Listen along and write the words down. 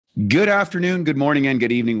Good afternoon, good morning, and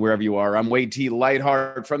good evening, wherever you are. I'm Wade T.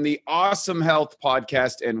 Lightheart from the Awesome Health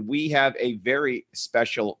Podcast, and we have a very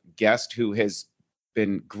special guest who has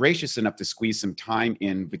been gracious enough to squeeze some time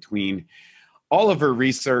in between all of her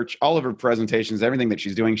research, all of her presentations, everything that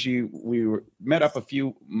she's doing. Met up a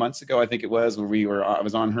few months ago, I think it was, where I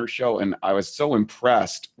was on her show, and I was so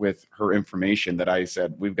impressed with her information that I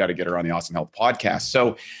said, we've got to get her on the Awesome Health Podcast.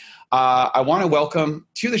 So I want to welcome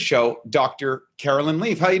to the show Dr. Carolyn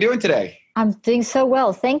Leaf. How are you doing today? I'm doing so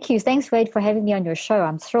well. Thank you. Thanks, Wade, for having me on your show.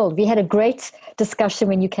 I'm thrilled. We had a great discussion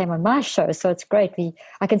when you came on my show, so it's great.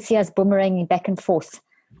 I can see us boomeranging back and forth.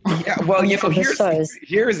 Yeah, well,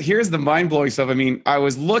 here's the mind-blowing stuff. I mean, I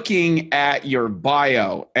was looking at your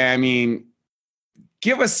bio.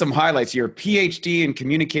 Give us some highlights. You're a PhD in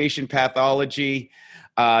Communication Pathology.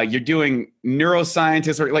 You're doing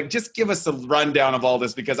neuroscientist, or just give us a rundown of all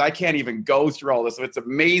this, because I can't even go through all this. So it's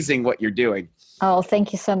amazing what you're doing. Oh,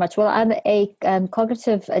 thank you so much. Well, I'm a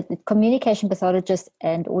communication pathologist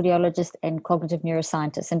and audiologist and cognitive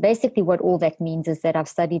neuroscientist. And basically what all that means is that I've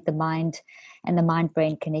studied the mind and the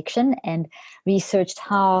mind-brain connection and researched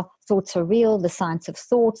how thoughts are real, the science of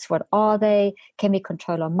thoughts, what are they, can we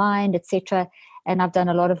control our mind, etc. And I've done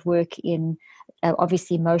a lot of work in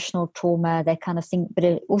obviously emotional trauma, that kind of thing, but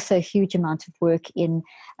also a huge amount of work in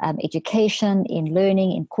education, in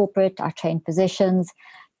learning, in corporate. I train physicians,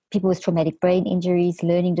 people with traumatic brain injuries,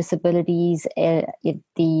 learning disabilities,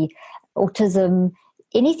 the autism,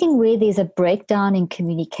 anything where there's a breakdown in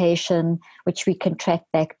communication, which we can track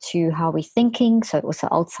back to how we're thinking. So also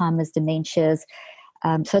Alzheimer's, dementias.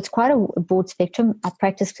 So it's quite a broad spectrum. I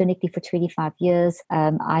practiced clinically for 25 years.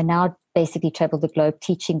 I now basically travel the globe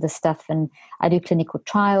teaching this stuff, and I do clinical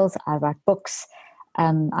trials. I write books.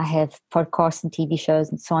 I have podcasts and TV shows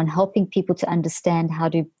and so on, helping people to understand how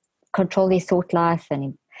to control their thought life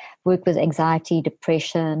and work with anxiety,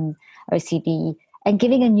 depression, OCD, and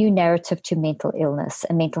giving a new narrative to mental illness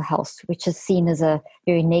and mental health, which is seen as a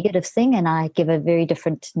very negative thing. And I give a very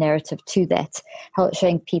different narrative to that,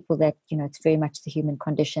 showing people that, it's very much the human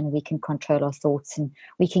condition. We can control our thoughts and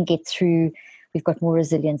we can get through. We've got more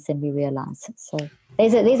resilience than we realize. So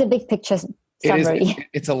there's a big picture summary.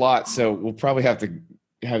 It's a lot. So we'll probably have to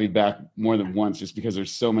have you back more than once, just because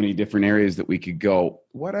there's so many different areas that we could go.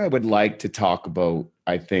 What I would like to talk about,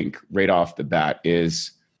 I think, right off the bat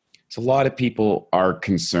is, so a lot of people are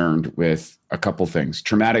concerned with a couple things: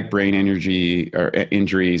 traumatic brain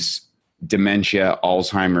injuries, dementia,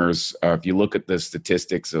 Alzheimer's. If you look at the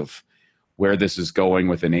statistics of where this is going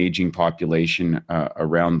with an aging population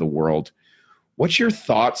around the world, what's your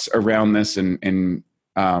thoughts around this? And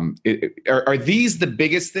are these the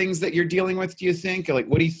biggest things that you're dealing with, do you think?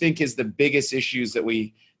 What do you think is the biggest issues that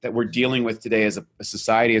we're dealing with today as a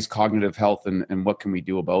society, as cognitive health, and what can we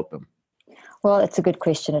do about them? Well, it's a good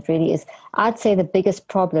question. It really is. I'd say the biggest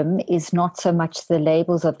problem is not so much the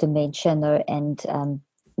labels of dementia and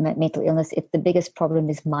mental illness. The biggest problem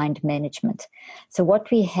is mind management. So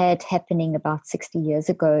what we had happening about 60 years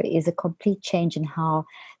ago is a complete change in how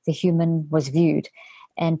the human was viewed.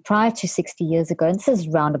 And prior to 60 years ago, and this is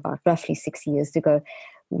roundabout roughly 60 years ago,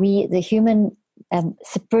 the human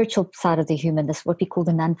spiritual side of the human, this what we call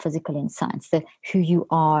the non-physical in science, the who you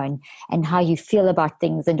are and how you feel about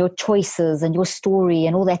things and your choices and your story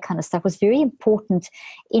and all that kind of stuff was very important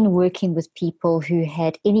in working with people who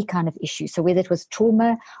had any kind of issue. So whether it was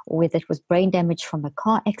trauma or whether it was brain damage from a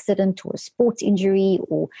car accident or a sports injury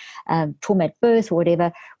or trauma at birth or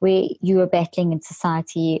whatever, where you were battling in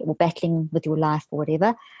society or battling with your life or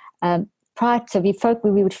whatever,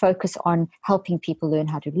 we would focus on helping people learn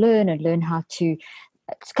how to learn and learn how to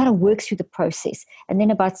kind of work through the process. And then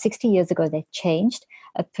about 60 years ago, that changed.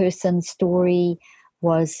 A person's story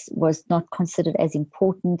was not considered as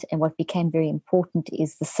important. And what became very important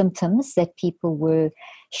is the symptoms that people were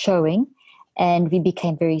showing. And we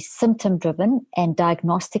became very symptom-driven and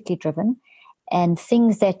diagnostically driven. And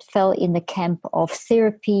things that fell in the camp of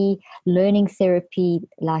therapy, learning therapy,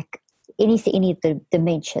 like any of the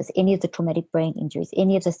dementias, any of the traumatic brain injuries,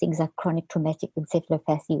 any of the things like chronic traumatic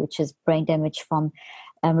encephalopathy, which is brain damage from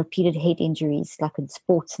repeated head injuries, like in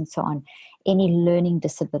sports and so on, any learning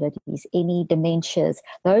disabilities, any dementias,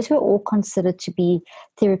 those were all considered to be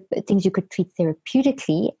things you could treat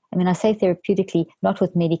therapeutically. I mean, I say therapeutically, not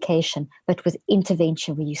with medication, but with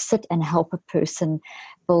intervention, where you sit and help a person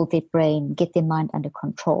build their brain, get their mind under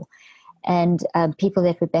control. And people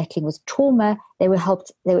that were battling with trauma, they were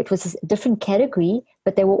helped. It was a different category,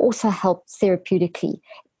 but they were also helped therapeutically,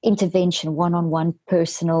 intervention, one-on-one,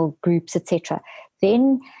 personal, groups, etc.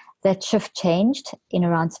 Then that shift changed in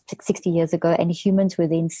around 60 years ago, and humans were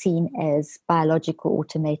then seen as biological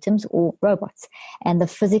automatons or robots. And the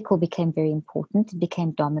physical became very important. It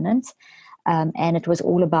became dominant. And it was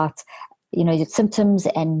all about, your symptoms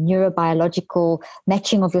and neurobiological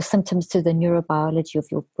matching of your symptoms to the neurobiology of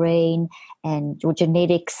your brain and your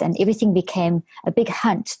genetics, and everything became a big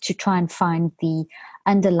hunt to try and find the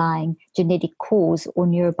underlying genetic cause or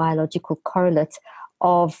neurobiological correlate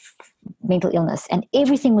of mental illness. And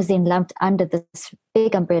everything was then lumped under this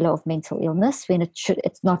big umbrella of mental illness when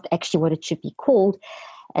it's not actually what it should be called.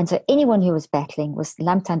 And so anyone who was battling was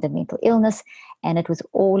lumped under mental illness, and it was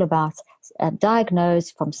all about diagnose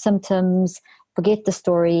from symptoms, forget the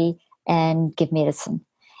story, and give medicine.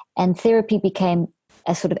 And therapy became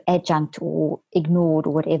a sort of adjunct or ignored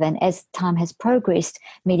or whatever. And as time has progressed,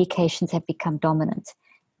 medications have become dominant.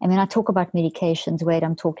 And when I talk about medications, Wade,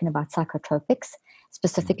 I'm talking about psychotropics.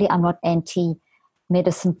 Specifically, I'm not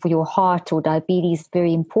anti-medicine for your heart or diabetes.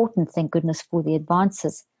 Very important, thank goodness for the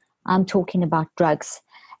advances. I'm talking about drugs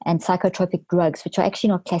and psychotropic drugs, which are actually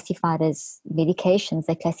not classified as medications.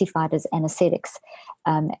 They're classified as anesthetics.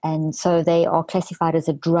 And so they are classified as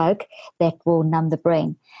a drug that will numb the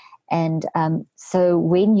brain. And so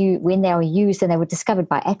when they were used, and they were discovered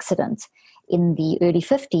by accident in the early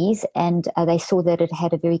 50s, and they saw that it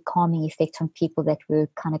had a very calming effect on people that were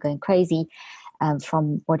kind of going crazy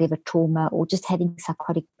from whatever trauma or just having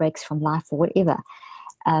psychotic breaks from life or whatever.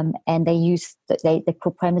 And they used, the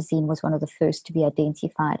chlorpromazine was one of the first to be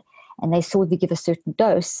identified. And they saw if you give a certain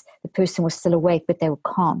dose, the person was still awake, but they were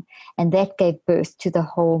calm. And that gave birth to the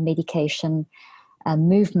whole medication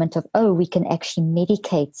movement of, we can actually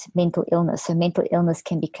medicate mental illness. So mental illness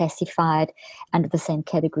can be classified under the same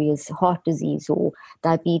category as heart disease or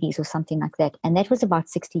diabetes or something like that. And that was about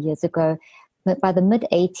 60 years ago. But by the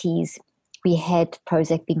mid-80s, we had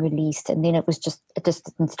Prozac being released, and then it just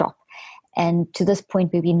didn't stop. And to this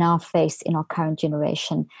point, where we now face in our current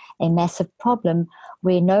generation a massive problem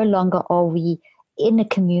where no longer are we in a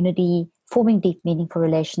community forming deep, meaningful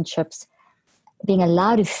relationships, being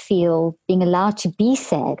allowed to feel, being allowed to be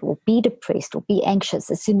sad or be depressed or be anxious.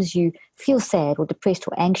 As soon as you feel sad or depressed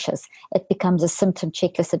or anxious, it becomes a symptom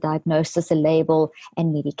checklist, a diagnosis, a label,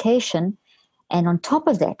 and medication. And on top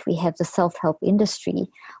of that, we have the self-help industry,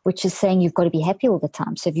 which is saying you've got to be happy all the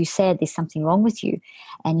time. So if you're sad, there's something wrong with you.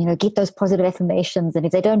 And, get those positive affirmations. And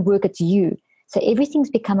if they don't work, it's you. So everything's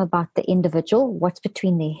become about the individual, what's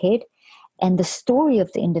between their head, and the story of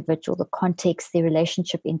the individual, the context, their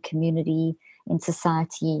relationship in community, in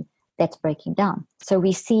society, that's breaking down. So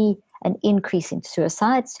we see an increase in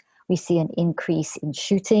suicides. We see an increase in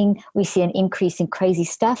shooting. We see an increase in crazy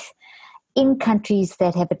stuff in countries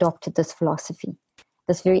that have adopted this philosophy,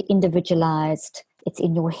 this very individualized, it's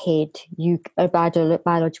in your head, you a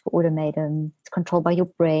biological automaton, it's controlled by your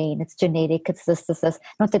brain, it's genetic, it's this.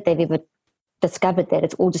 Not that they've ever discovered that,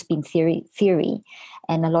 it's all just been theory,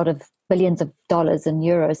 and a lot of billions of dollars and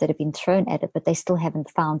euros that have been thrown at it, but they still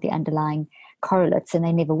haven't found the underlying correlates, and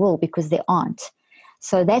they never will because there aren't.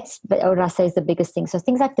 So that's what I say is the biggest thing. So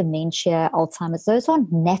things like dementia, Alzheimer's, those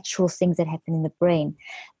aren't natural things that happen in the brain.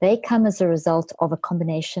 They come as a result of a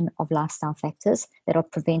combination of lifestyle factors that are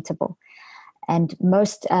preventable. And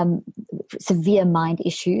most severe mind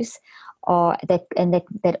issues are that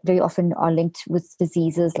very often are linked with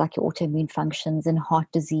diseases like your autoimmune functions and heart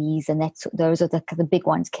disease, and those are the big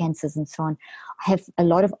ones, cancers and so on, have a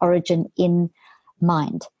lot of origin in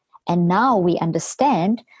mind. And now we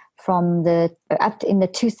understand from up in the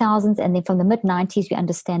 2000s, and then from the mid-90s, we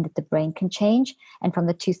understand that the brain can change. And from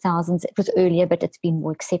the 2000s, it was earlier, but it's been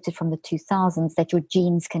more accepted from the 2000s, that your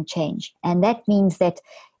genes can change. And that means that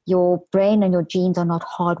your brain and your genes are not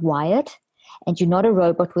hardwired, and you're not a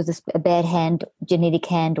robot with a bad hand, genetic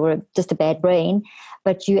hand, or just a bad brain,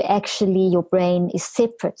 but your brain is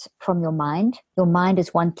separate from your mind. Your mind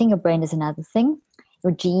is one thing, your brain is another thing.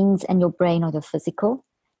 Your genes and your brain are the physical.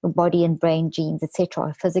 Your body and brain, genes, etc.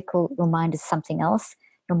 are physical. Your mind is something else.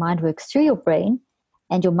 Your mind works through your brain,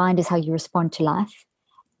 and your mind is how you respond to life.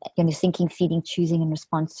 You're thinking, feeling, choosing in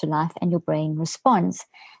response to life, and your brain responds.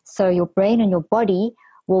 So your brain and your body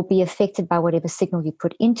will be affected by whatever signal you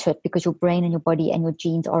put into it, because your brain and your body and your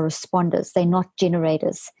genes are responders. They're not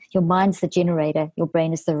generators. Your mind's the generator. Your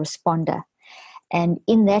brain is the responder. And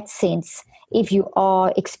in that sense, if you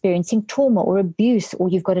are experiencing trauma or abuse, or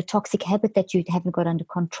you've got a toxic habit that you haven't got under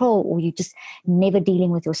control, or you're just never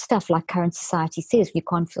dealing with your stuff, like current society says, you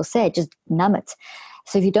can't feel sad, just numb it.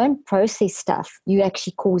 So if you don't process stuff, you're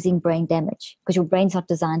actually causing brain damage, because your brain's not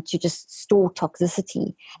designed to just store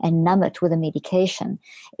toxicity and numb it with a medication.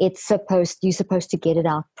 You're supposed to get it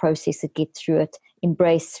out, process it, get through it,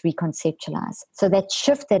 embrace, reconceptualize. So that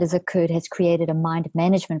shift that has occurred has created a mind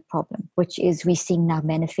management problem, which is we're seeing now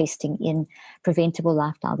manifesting in preventable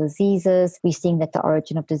lifestyle diseases. We're seeing that the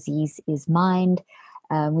origin of disease is mind.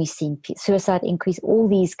 We've seen suicide increase, all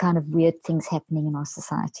these kind of weird things happening in our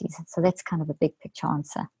societies. So that's kind of a big picture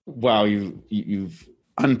answer. Wow, you've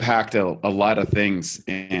unpacked a lot of things,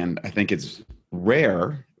 and I think it's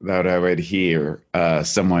rare that I would hear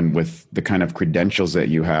someone with the kind of credentials that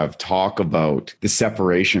you have talk about the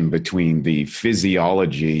separation between the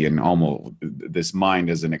physiology and almost this mind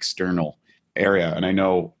as an external area. And I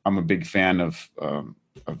know I'm a big fan of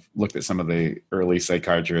I've looked at some of the early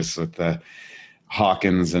psychiatrists with the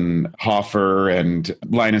Hawkins and Hoffer and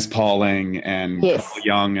Linus Pauling and Carl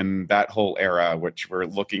Jung and that whole era, which were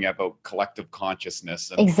looking about collective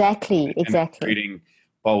consciousness. And, exactly. Treating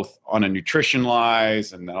both on a nutrition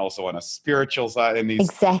wise and then also on a spiritual side. And these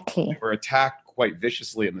were attacked quite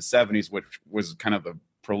viciously in the 70s, which was kind of the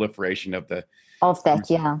proliferation of the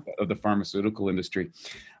pharmaceutical industry.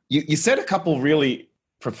 You said a couple really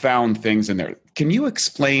profound things in there. Can you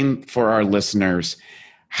explain for our listeners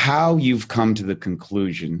how you've come to the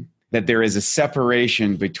conclusion that there is a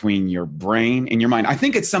separation between your brain and your mind? I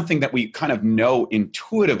think it's something that we kind of know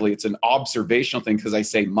intuitively. It's an observational thing because I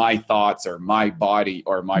say my thoughts or my body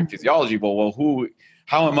or my physiology. Well,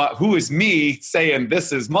 who is me saying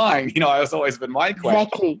this is mine? It's always been my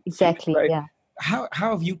question. Exactly. Right? Yeah. How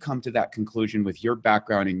have you come to that conclusion with your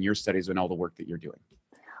background and your studies and all the work that you're doing?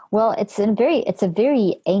 Well, it's a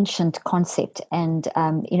very ancient concept, and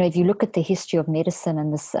if you look at the history of medicine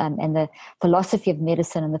and this and the philosophy of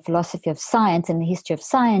medicine and the philosophy of science and the history of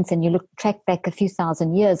science, and you track back a few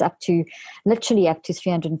thousand years literally up to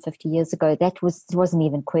 350 years ago, it wasn't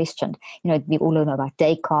even questioned. We all know about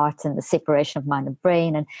Descartes and the separation of mind and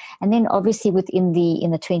brain, and then obviously in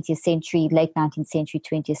the 20th century, late 19th century,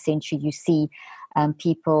 20th century, you see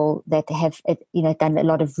people that have done a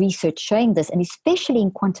lot of research showing this, and especially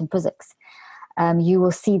in quantum physics, you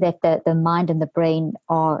will see that the mind and the brain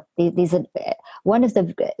are there's one of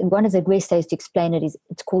the best ways to explain it is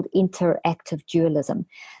it's called interactive dualism,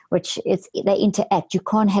 which is they interact. You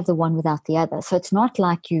can't have the one without the other. So it's not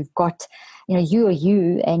like you've got you are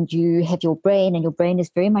you and you have your brain, and your brain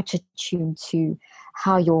is very much attuned to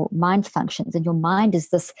how your mind functions, and your mind is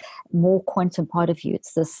this more quantum part of you.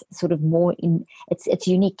 It's this sort of more it's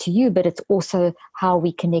unique to you, but it's also how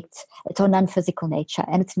we connect. It's our non-physical nature,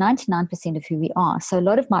 and it's 99% of who we are. So a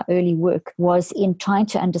lot of my early work was in trying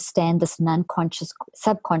to understand this non-conscious,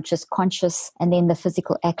 subconscious, conscious, and then the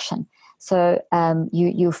physical action. So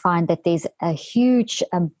you find that there's a huge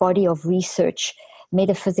body of research,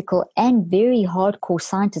 metaphysical and very hardcore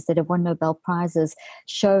scientists that have won Nobel Prizes,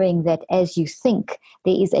 showing that as you think,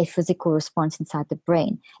 there is a physical response inside the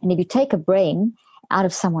brain. And if you take a brain out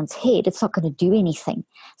of someone's head, it's not going to do anything.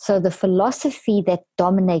 So the philosophy that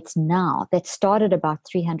dominates now, that started about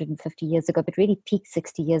 350 years ago, but really peaked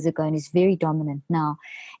 60 years ago and is very dominant now,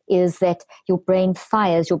 is that your brain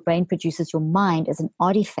fires, your brain produces your mind as an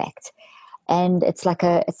artifact. And it's like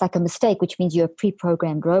a mistake, which means you're a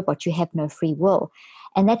pre-programmed robot. You have no free will.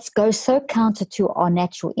 And that goes so counter to our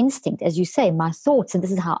natural instinct, as you say, my thoughts, and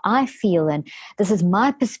this is how I feel, and this is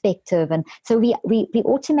my perspective. And so we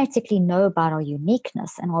automatically know about our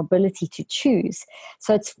uniqueness and our ability to choose.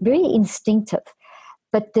 So it's very instinctive.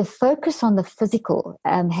 But the focus on the physical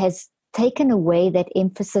has taken away that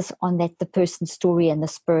emphasis on the person's story and the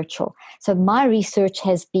spiritual. So my research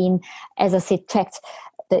has been, as I said, tracked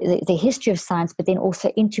the history of science, but then also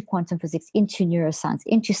into quantum physics, into neuroscience,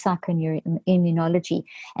 into psychoneuroimmunology.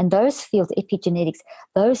 And those fields, epigenetics,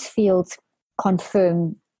 those fields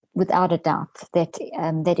confirm without a doubt that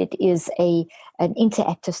it is an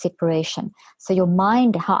interactive separation. So your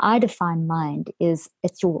mind, how I define mind, is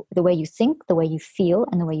the way you think, the way you feel,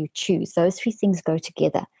 and the way you choose. Those three things go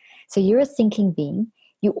together. So you're a thinking being.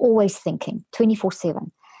 You're always thinking,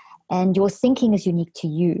 24/7. And your thinking is unique to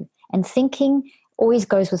you. And thinking always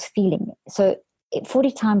goes with feeling. So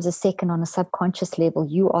 40 times a second on a subconscious level,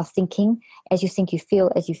 you are thinking. As you think, you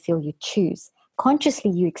feel. As you feel, you choose.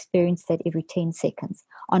 Consciously, you experience that every 10 seconds.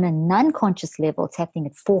 On a non-conscious level, it's happening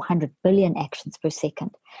at 400 billion actions per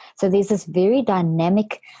second. So there's this very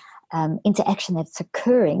dynamic interaction that's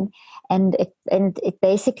occurring, and it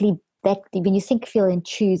basically, that when you think, feel, and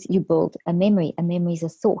choose, you build a memory. A memory is a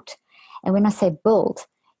thought. And when I say build,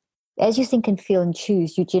 as you think and feel and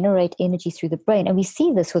choose, you generate energy through the brain. And we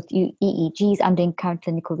see this with EEGs. I'm doing current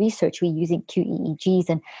clinical research. We're using QEEGs,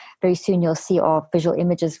 and very soon you'll see our visual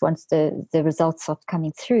images once the results are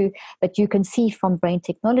coming through. But you can see from brain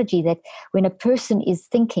technology that when a person is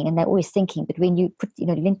thinking, and they're always thinking, but when you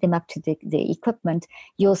link them up to the equipment,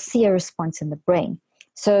 you'll see a response in the brain.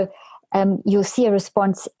 So you'll see a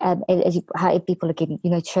response how people are getting,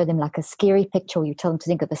 show them like a scary picture, or you tell them to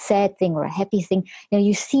think of a sad thing or a happy thing.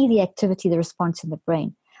 You see the activity, the response in the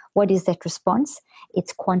brain. What is that response?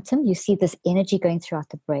 It's quantum. You see this energy going throughout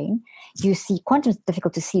the brain. You see quantum is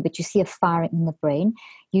difficult to see, but you see a fire in the brain.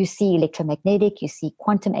 You see electromagnetic, you see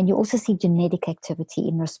quantum, and you also see genetic activity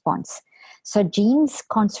in response. So genes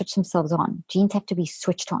can't switch themselves on. Genes have to be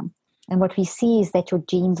switched on. And what we see is that your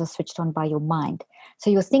genes are switched on by your mind. So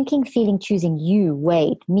you're thinking, feeling, choosing, you,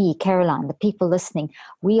 Wade, me, Caroline, the people listening.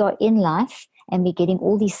 We are in life and we're getting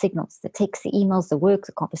all these signals, the texts, the emails, the work,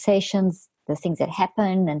 the conversations, the things that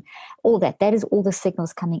happen and all that. That is all the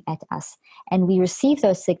signals coming at us. And we receive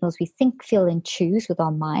those signals. We think, feel, and choose with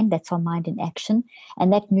our mind. That's our mind in action.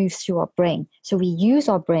 And that moves through our brain. So we use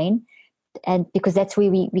our brain, and because that's where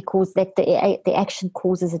we cause that the action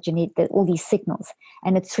causes all these signals,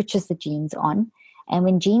 and it switches the genes on. And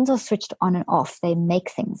when genes are switched on and off, they make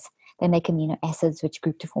things. They make amino acids, which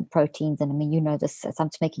group to form proteins. And I mean, this, so I'm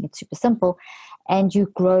just making it super simple. And you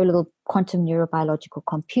grow little quantum neurobiological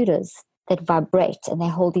computers that vibrate, and they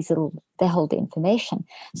hold the information.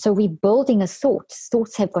 So we're building a thought.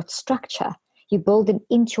 Thoughts have got structure. You build them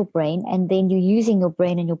into your brain, and then you're using your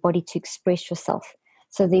brain and your body to express yourself.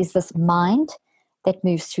 So there's this mind that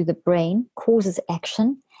moves through the brain, causes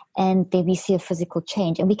action, and then we see a physical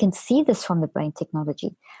change. And we can see this from the brain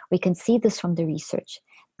technology. We can see this from the research.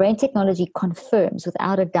 Brain technology confirms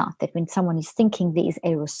without a doubt that when someone is thinking, there is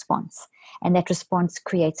a response. And that response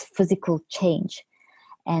creates physical change.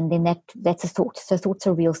 And then that's a thought. So thoughts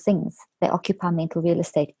are real things. They occupy mental real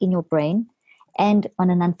estate in your brain and on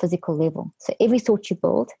a non-physical level. So every thought you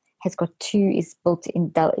build has got two, is built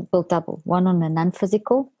double, one on a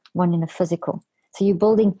non-physical, one in a physical. So you're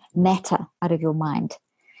building matter out of your mind.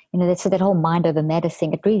 So that whole mind over matter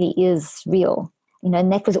thing, it really is real,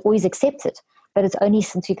 and that was always accepted. But it's only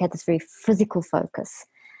since we've had this very physical focus,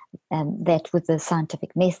 that with the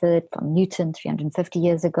scientific method from Newton 350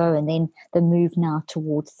 years ago, and then the move now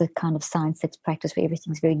towards the kind of science that's practiced where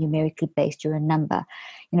everything's very numerically based, you're a number,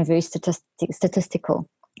 very statistical.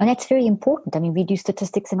 And that's very important. I mean, we do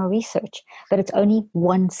statistics in our research, but it's only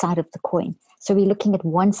one side of the coin. So we're looking at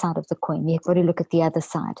one side of the coin. We've got to look at the other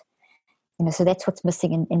side. So that's what's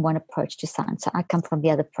missing in one approach to science. So I come from the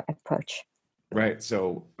other approach. Right.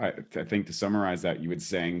 So I think to summarize that, you would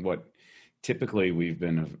saying what typically we've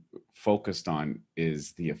been focused on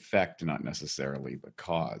is the effect, not necessarily the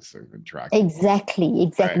cause of tracking.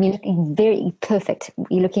 Exactly. Right. You're looking very perfect.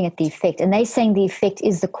 You're looking at the effect, and they're saying the effect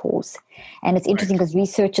is the cause. And it's interesting because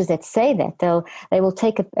researchers that say that they will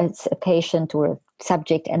take a patient or a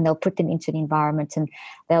subject and they'll put them into an environment and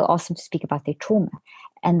they'll ask them to speak about their trauma,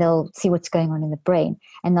 and they'll see what's going on in the brain,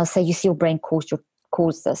 and they'll say, you see, your brain caused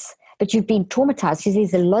this. But you've been traumatized. So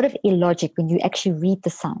there's a lot of illogic when you actually read the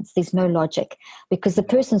science. There's no logic because the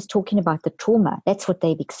person's talking about the trauma. That's what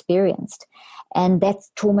they've experienced. And that's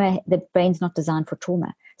trauma. The brain's not designed for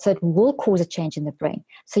trauma. So it will cause a change in the brain.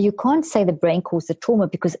 So you can't say the brain caused the trauma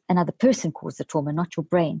because another person caused the trauma, not your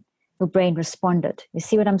brain. Your brain responded. You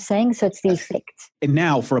see what I'm saying? So it's the effect. And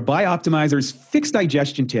now for a Bioptimizers fixed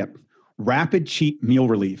digestion tip, rapid cheat meal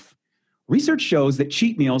relief. Research shows that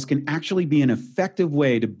cheat meals can actually be an effective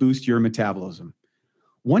way to boost your metabolism.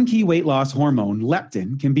 One key weight loss hormone,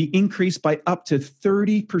 leptin, can be increased by up to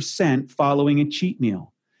 30% following a cheat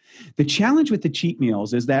meal. The challenge with the cheat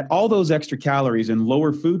meals is that all those extra calories and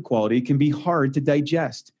lower food quality can be hard to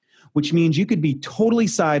digest, which means you could be totally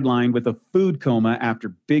sidelined with a food coma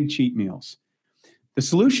after big cheat meals. The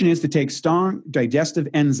solution is to take strong digestive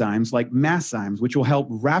enzymes like masszymes, which will help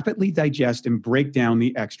rapidly digest and break down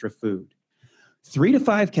the extra food. 3 to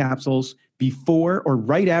 5 capsules before or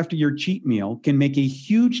right after your cheat meal can make a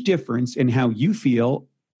huge difference in how you feel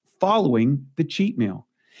following the cheat meal.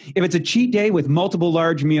 If it's a cheat day with multiple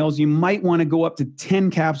large meals, you might want to go up to 10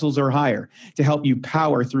 capsules or higher to help you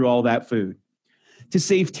power through all that food. To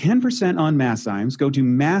save 10% on masszymes, go to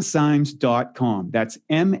masszymes.com. That's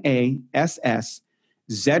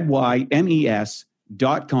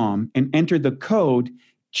MASSZYMES.com and enter the code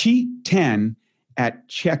CHEAT10 at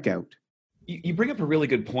checkout. You bring up a really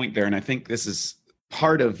good point there, and I think this is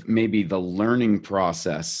part of maybe the learning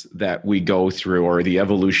process that we go through, or the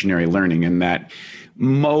evolutionary learning, in that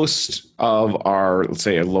most of our, let's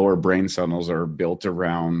say, lower brain cells are built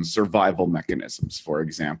around survival mechanisms. For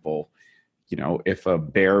example, if a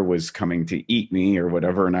bear was coming to eat me or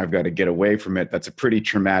whatever, and I've got to get away from it, that's a pretty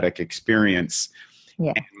traumatic experience.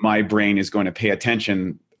 Yeah. And my brain is going to pay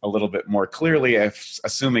attention a little bit more clearly, if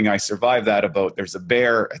assuming I survive that, about there's a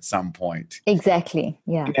bear at some point. Exactly.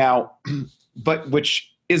 Yeah. Now, but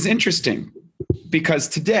which is interesting, because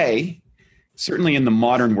today, certainly in the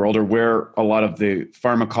modern world, or where a lot of the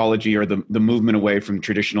pharmacology, or the movement away from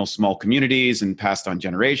traditional small communities and passed on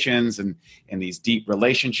generations, and these deep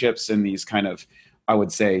relationships, and these kind of, I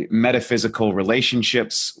would say, metaphysical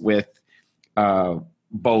relationships with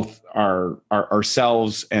both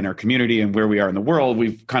ourselves and our community and where we are in the world,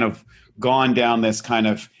 we've kind of gone down this kind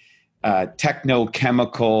of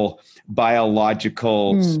technochemical,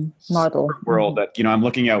 biological model world that, I'm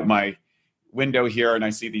looking out my window here and I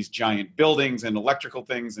see these giant buildings and electrical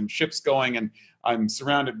things and ships going, and I'm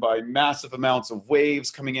surrounded by massive amounts of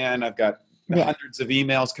waves coming in. I've got hundreds of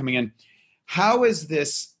emails coming in. How is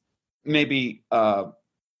this maybe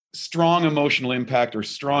strong emotional impact or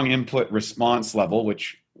strong input response level,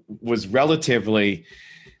 which was relatively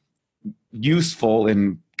useful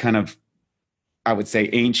in kind of, I would say,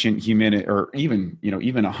 ancient humanity, or even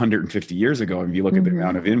 150 years ago, if you look at the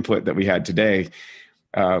amount of input that we had today,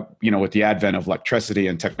 with the advent of electricity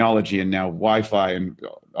and technology, and now Wi-Fi, and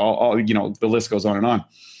all the list goes on and on,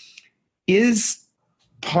 is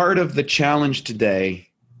part of the challenge today.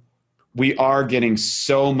 We are getting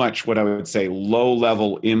so much, what I would say,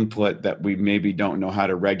 low-level input that we maybe don't know how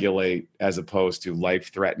to regulate, as opposed to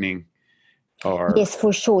life-threatening. Yes,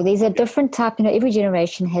 for sure. There's a different type. Every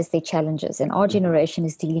generation has their challenges, and our generation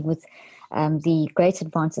is dealing with the great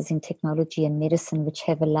advances in technology and medicine, which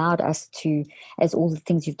have allowed us to, as all the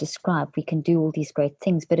things you've described, we can do all these great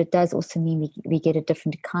things. But it does also mean we get a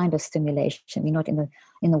different kind of stimulation. We're not in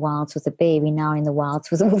the wilds with the bear. We're now in the wilds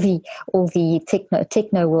with all the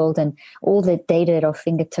techno world and all the data at our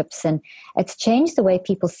fingertips. And it's changed the way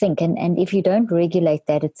people think. And if you don't regulate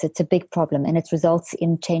that, it's a big problem. And it results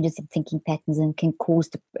in changes in thinking patterns, and can cause,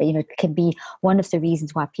 it can be one of the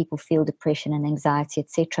reasons why people feel depression and anxiety,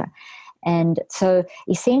 etc. And so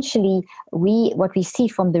essentially, what we see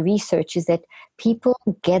from the research is that people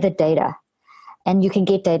gather data, and you can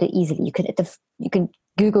get data easily. You can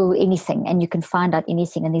Google anything and you can find out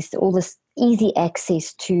anything. And there's all this easy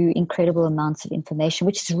access to incredible amounts of information,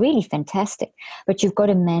 which is really fantastic, but you've got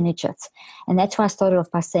to manage it. And that's why I started off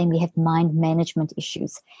by saying we have mind management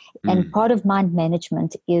issues. And part of mind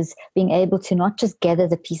management is being able to not just gather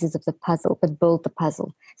the pieces of the puzzle, but build the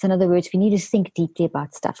puzzle. So in other words, we need to think deeply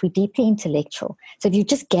about stuff. We're deeply intellectual. So if you're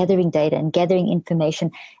just gathering data and gathering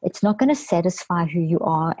information, it's not going to satisfy who you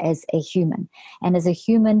are as a human. And as a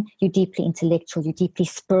human, you're deeply intellectual, you're deeply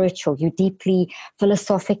spiritual, you're deeply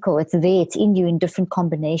philosophical. It's there, it's in you in different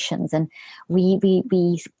combinations. And we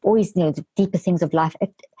always know the deeper things of life.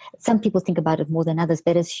 Some people think about it more than others,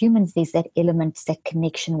 but as humans, there's that element, that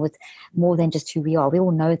connection with more than just who we are. We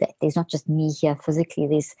all know that there's not just me here physically.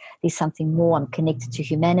 There's something more. I'm connected to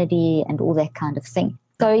humanity and all that kind of thing.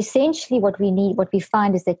 So essentially what we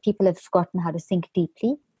find is that people have forgotten how to think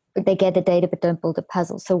deeply. They gather data but don't build a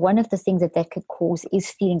puzzle. So one of the things that could cause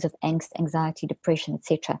is feelings of angst, anxiety, depression,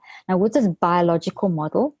 etc. Now, with this biological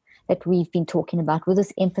model that we've been talking about, with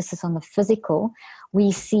this emphasis on the physical,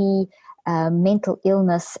 we see mental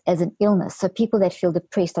illness as an illness. So people that feel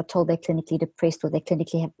depressed are told they're clinically depressed, or they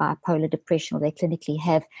clinically have bipolar depression, or they clinically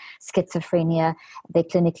have schizophrenia, they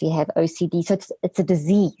clinically have OCD. So it's a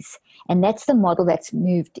disease. And that's the model that's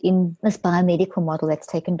moved in this biomedical model that's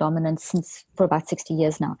taken dominance for about 60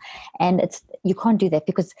 years now. And you can't do that,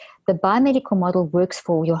 because the biomedical model works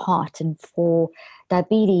for your heart and for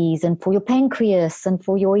diabetes and for your pancreas and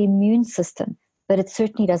for your immune system, but it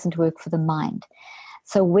certainly doesn't work for the mind.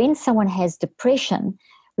 So when someone has depression,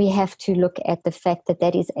 we have to look at the fact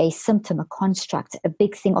that is a symptom, a construct, a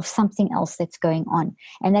big thing of something else that's going on.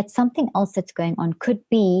 And that something else that's going on could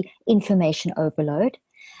be information overload,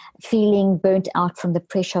 feeling burnt out from the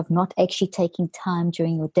pressure of not actually taking time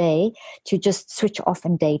during your day to just switch off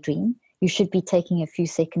and daydream. You should be taking a few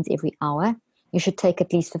seconds every hour. You should take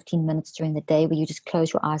at least 15 minutes during the day where you just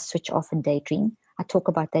close your eyes, switch off and daydream. I talk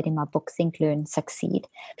about that in my book, Think, Learn, Succeed.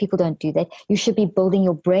 People don't do that. You should be building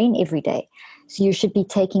your brain every day. So you should be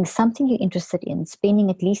taking something you're interested in,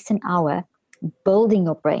 spending at least an hour building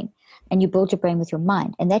your brain, and you build your brain with your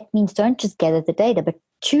mind. And that means don't just gather the data, but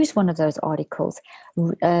choose one of those articles,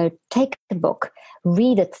 take the book,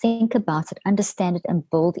 read it, think about it, understand it, and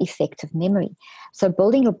build effective memory. So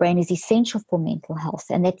building your brain is essential for mental health,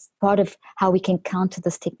 and that's part of how we can counter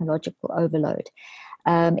this technological overload.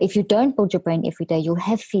 If you don't build your brain every day, you'll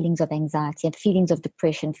have feelings of anxiety and feelings of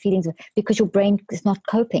depression, because your brain is not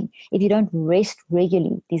coping. If you don't rest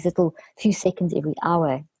regularly, these little few seconds every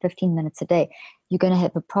hour, 15 minutes a day, you're going to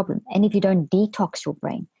have a problem. And if you don't detox your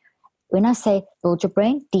brain, when I say build your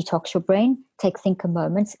brain, detox your brain, take thinker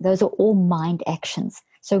moments, those are all mind actions.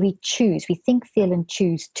 So we think, feel, and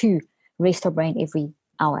choose to rest our brain every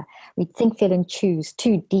hour. We think, feel, and choose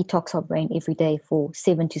to detox our brain every day for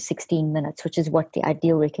 7 to 16 minutes, which is what the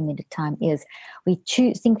ideal recommended time is. We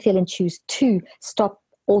think, feel, and choose to stop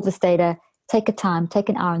all this data, take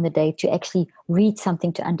an hour in the day to actually read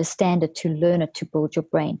something, to understand it, to learn it, to build your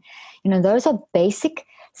brain. Those are basic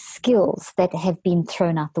skills that have been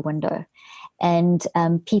thrown out the window. And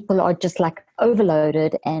people are just like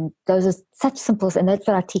overloaded, and those are such simple, and that's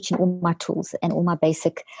what I teach in all my tools and all my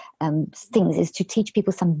basic things, is to teach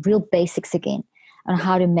people some real basics again on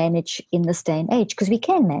how to manage in this day and age, because we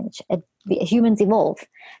can manage. Humans evolve,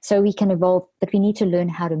 so we can evolve, but we need to learn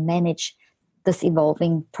how to manage this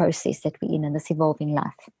evolving process that we're in this evolving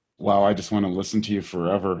life. Wow, I just want to listen to you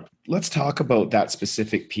forever. Let's talk about that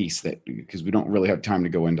specific piece, because we don't really have time to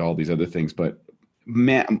go into all these other things, but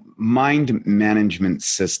mind management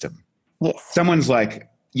system. Yes. Someone's like,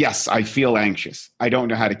 yes, I feel anxious. I don't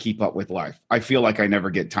know how to keep up with life. I feel like I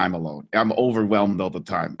never get time alone. I'm overwhelmed all the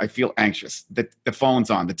time. I feel anxious. The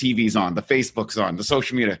phone's on, the TV's on, the Facebook's on, the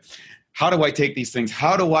social media. How do I take these things?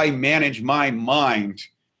 How do I manage my mind?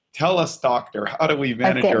 Tell us, doctor, how do we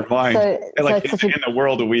manage our mind? In the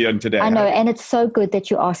world are we in today? I know, and it's so good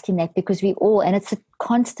that you're asking that, because and it's a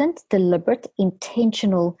constant, deliberate,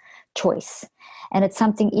 intentional choice. And it's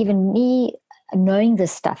something, even me knowing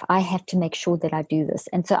this stuff, I have to make sure that I do this.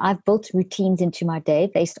 And so I've built routines into my day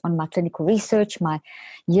based on my clinical research, my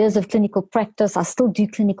years of clinical practice. I still do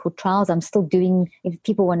clinical trials. I'm still doing, if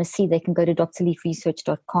people want to see, they can go to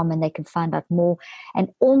drleafresearch.com and they can find out more. And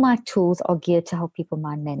all my tools are geared to help people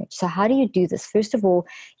mind manage. So how do you do this? First of all,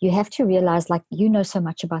 you have to realize, you know so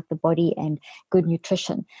much about the body and good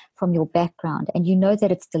nutrition from your background, and you know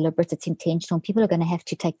that it's deliberate, it's intentional. People are going to have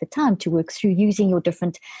to take the time to work through using your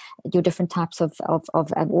different types of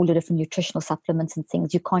all the different nutritional supplements and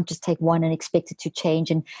things. You can't just take one and expect it to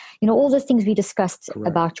change. And all the things we discussed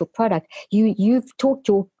about your product. You've taught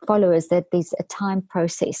your followers that there's a time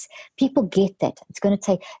process. People get that. It's going to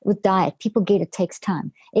take, with diet, people get it takes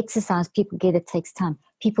time. Exercise, people get it takes time.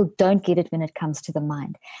 People don't get it when it comes to the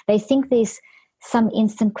mind. They think there's some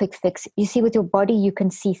instant quick fix. You see, with your body, you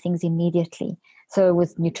can see things immediately. So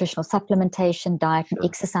with nutritional supplementation, diet, and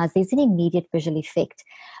exercise, there's an immediate visual effect.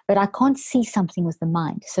 But I can't see something with the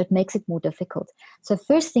mind, so it makes it more difficult. So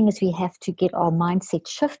first thing is we have to get our mindset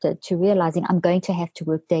shifted to realizing I'm going to have to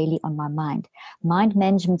work daily on my mind. Mind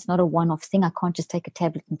management's not a one-off thing. I can't just take a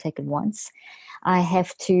tablet and take it once. I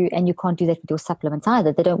have to, and you can't do that with your supplements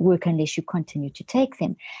either. They don't work unless you continue to take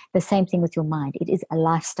them. The same thing with your mind. It is a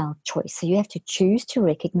lifestyle choice. So you have to choose to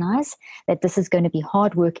recognize that this is going to be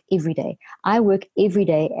hard work every day. I work every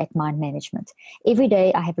day at mind management. Every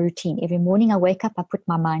day I have a routine. Every morning I wake up, I put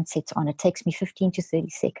my mindsets on. It takes me 15 to 30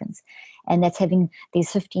 seconds. And that's having these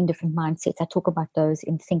 15 different mindsets. I talk about those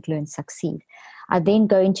in Think, Learn, Succeed. I then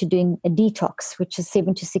go into doing a detox, which is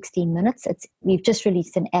 7 to 16 minutes. We've just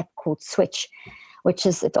released an app called Switch,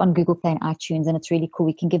 it's on Google Play and iTunes, and it's really cool.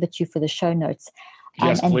 We can give it to you for the show notes.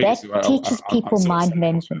 Yes, and please. That teaches people mind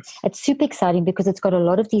management. It's super exciting because it's got a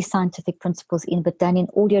lot of these scientific principles in, but done in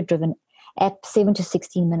audio-driven app, 7 to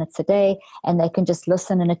 16 minutes a day, and they can just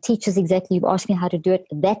listen, and it teaches exactly, you ask me how to do it,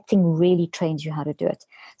 that thing really trains you how to do it.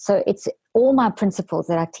 So it's all my principles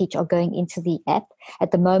that I teach are going into the app.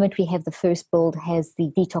 At the moment, we have the first build has the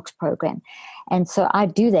detox program. And so I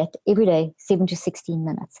do that every day, 7 to 16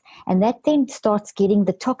 minutes. And that then starts getting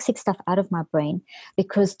the toxic stuff out of my brain,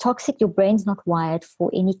 because your brain's not wired for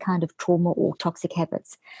any kind of trauma or toxic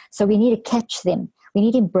habits. So we need to catch them. We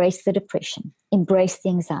need to embrace the depression, embrace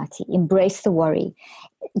the anxiety, embrace the worry,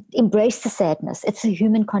 embrace the sadness. It's a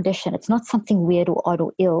human condition. It's not something weird or odd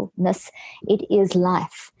or illness. It is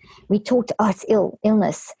life. We talked, it's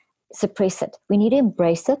illness, suppress it. We need to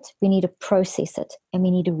embrace it. We need to process it. and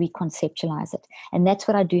we need to reconceptualize it. And that's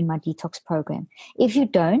what I do in my detox program. If you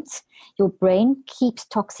don't, your brain keeps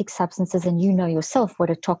toxic substances, and you know yourself what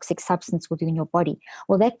a toxic substance will do in your body.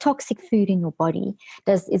 Well, that toxic food in your body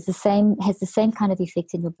has the same kind of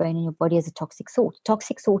effect in your brain and your body as a toxic thought.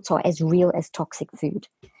 Toxic thoughts are as real as toxic food.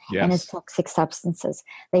 Yes. And as toxic substances.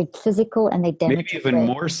 They're physical and they damage. Maybe even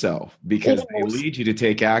more so, because they lead you to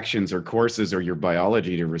take actions or courses or your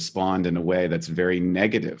biology to respond in a way that's very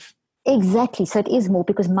negative. Exactly. So it is more,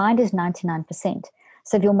 because mind is 99%.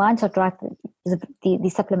 So if your mind's not right, the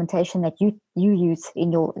supplementation that you use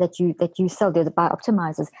that you sell, the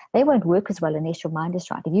Bioptimizers, they won't work as well unless your mind is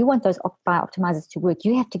right. If you want those Bioptimizers to work,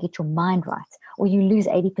 you have to get your mind right, or you lose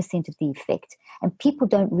 80% of the effect. And people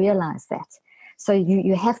don't realize that. So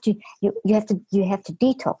you have to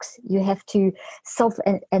detox. You have to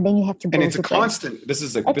and then you have to. And it's a constant. Brain. This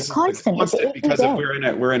is constant because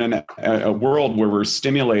we're in a world where we're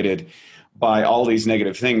stimulated by all these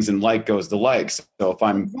negative things, and like goes to like. So if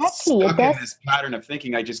I'm stuck in this pattern of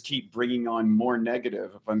thinking, I just keep bringing on more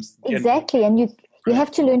negative. If I'm and you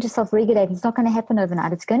have to learn to self-regulate. It's not going to happen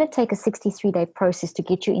overnight. It's going to take a 63-day process to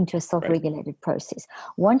get you into a self-regulated process.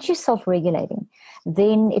 Once you're self-regulating,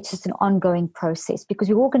 then it's just an ongoing process, because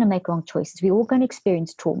we're all going to make wrong choices. We're all going to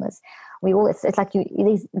experience traumas. It's like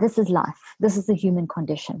this is life. This is the human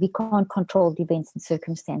condition. We can't control the events and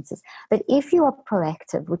circumstances. But if you are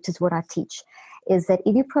proactive, which is what I teach, is that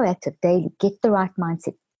if you're proactive daily, get the right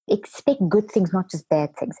mindset, expect good things, not just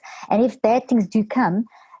bad things. And if bad things do come,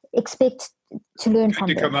 expect to learn from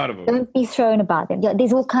them. Come out of them. Don't be thrown about them. Yeah,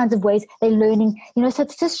 there's all kinds of ways they're learning. So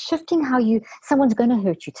it's just shifting how someone's going to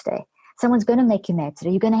hurt you today. Someone's going to make you mad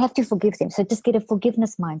today. You're going to have to forgive them. So just get a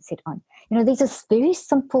forgiveness mindset on. These are very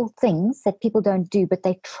simple things that people don't do, but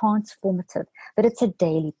they're transformative. But it's a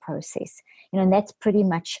daily process. And that's pretty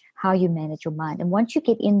much how you manage your mind. And once you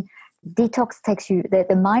get in, detox takes you, the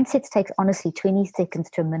mindset takes honestly 20 seconds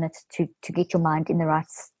to a minute to get your mind in the right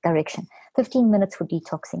direction. 15 minutes for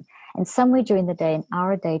detoxing. And somewhere during the day, an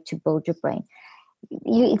hour a day to build your brain.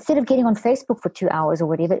 You, instead of getting on Facebook for 2 hours or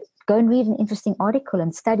whatever, go and read an interesting article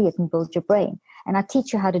and study it and build your brain. And I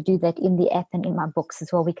teach you how to do that in the app and in my books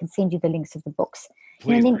as well. We can send you the links of the books.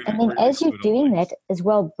 Please, and then as you're doing that as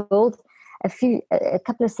well, build a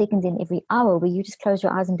couple of seconds in every hour where you just close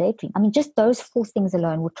your eyes and daydream. I mean, just those 4 things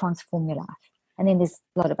alone will transform your life. And then there's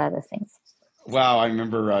a lot of other things. Wow. I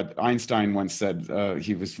remember Einstein once said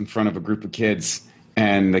he was in front of a group of kids,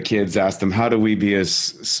 and the kids asked him, how do we be as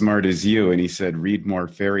smart as you? And he said, read more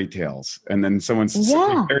fairy tales. And then someone said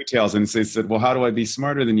fairy tales, and they said, well, how do I be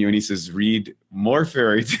smarter than you? And he says, read more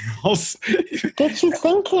fairy tales. Get you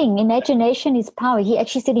thinking. Imagination is power. He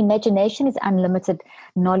actually said imagination is unlimited.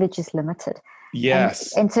 Knowledge is limited.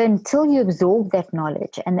 Yes. And so until you absorb that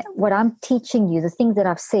knowledge, and what I'm teaching you, the things that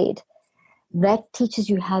I've said, that teaches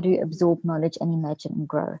you how to absorb knowledge and imagine and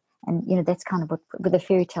grow. And, that's kind of what, with the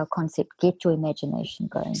fairy tale concept, get your imagination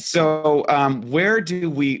going. So where do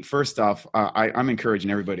we, first off, I'm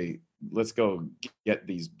encouraging everybody, let's go get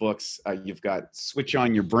these books. You've got Switch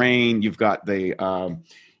on Your Brain. You've got the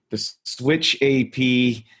Switch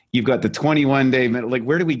AP. You've got the 21-day, like,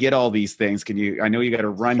 where do we get all these things? I know you got to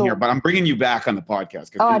run here, but I'm bringing you back on the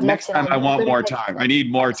podcast, because next time I want more time. I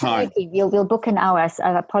need more time. We'll book an hour.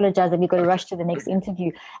 I apologize that we've got to rush to the next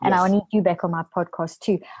interview, and I need you back on my podcast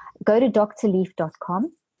too. Go to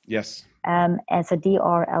drleaf.com. Yes. And so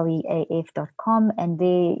drleaf.com, and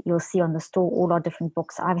there you'll see on the store all our different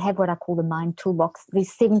books. I have what I call the Mind Toolbox.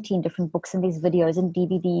 There's 17 different books, and there's videos and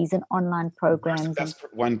DVDs and online programs. What's the best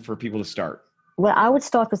one for people to start? Well, I would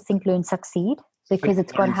start with Think, Learn, Succeed, because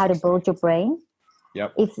it's got how to build your brain.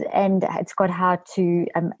 Yep. It's got how to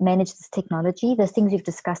manage this technology, the things we've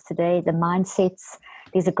discussed today, the mindsets.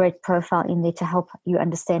 There's a great profile in there to help you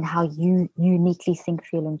understand how you uniquely think,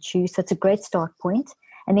 feel, and choose. So it's a great start point.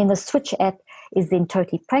 And then the Switch app is then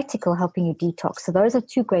totally practical, helping you detox. So those are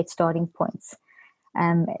 2 great starting points.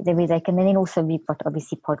 Then also we've got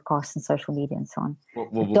obviously podcasts and social media and so on.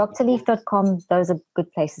 drleaf.com, those are good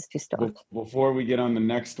places to start. Before we get on the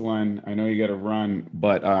next one, I know you got to run,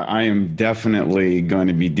 but I am definitely going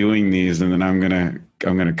to be doing these, and then I'm gonna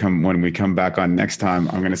come when we come back on next time.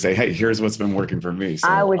 I'm gonna say, hey, here's what's been working for me. So,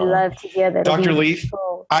 I would love to hear that. Dr. Leaf,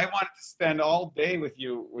 cool. I wanted to spend all day with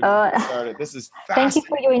you when you started. This is thank you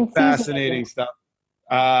for your enthusiasm. Fascinating stuff.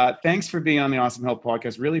 Thanks for being on the Awesome Health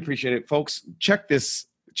Podcast. Really appreciate it. Folks, check this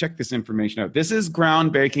information out. This is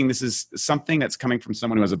groundbreaking. This is something that's coming from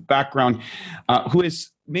someone who has a background, who is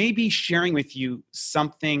maybe sharing with you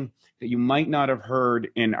something that you might not have heard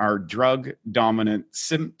in our drug-dominant,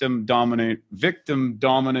 symptom-dominant,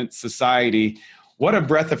 victim-dominant society, What a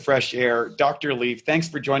breath of fresh air. Dr. Leaf, thanks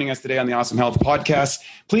for joining us today on the Awesome Health Podcast.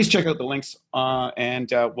 Please check out the links and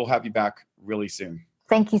we'll have you back really soon.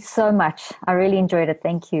 Thank you so much. I really enjoyed it.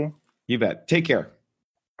 Thank you. You bet. Take care.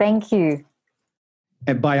 Thank you.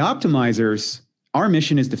 At Bioptimizers, our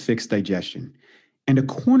mission is to fix digestion. And a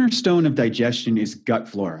cornerstone of digestion is gut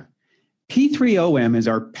flora. P3OM is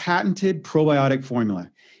our patented probiotic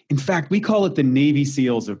formula. In fact, we call it the Navy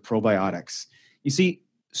SEALs of probiotics. You see,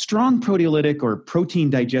 strong proteolytic or protein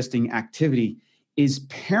digesting activity is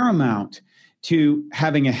paramount to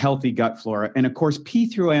having a healthy gut flora. And of course,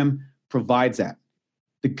 P3OM provides that.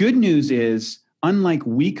 The good news is, unlike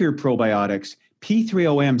weaker probiotics,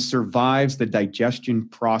 P3OM survives the digestion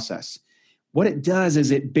process. What it does is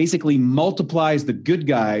it basically multiplies the good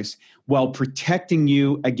guys while protecting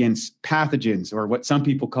you against pathogens, or what some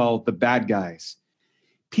people call the bad guys.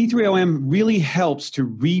 P3OM really helps to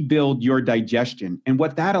rebuild your digestion. And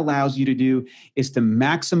what that allows you to do is to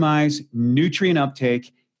maximize nutrient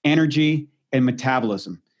uptake, energy, and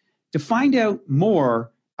metabolism. To find out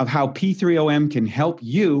more of how P3OM can help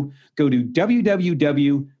you, go to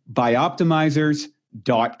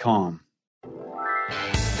www.bioptimizers.com.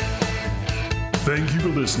 Thank you for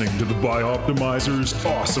listening to the Bioptimizers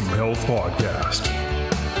Awesome Health Podcast.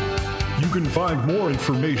 You can find more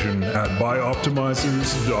information at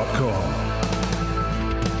bioptimizers.com.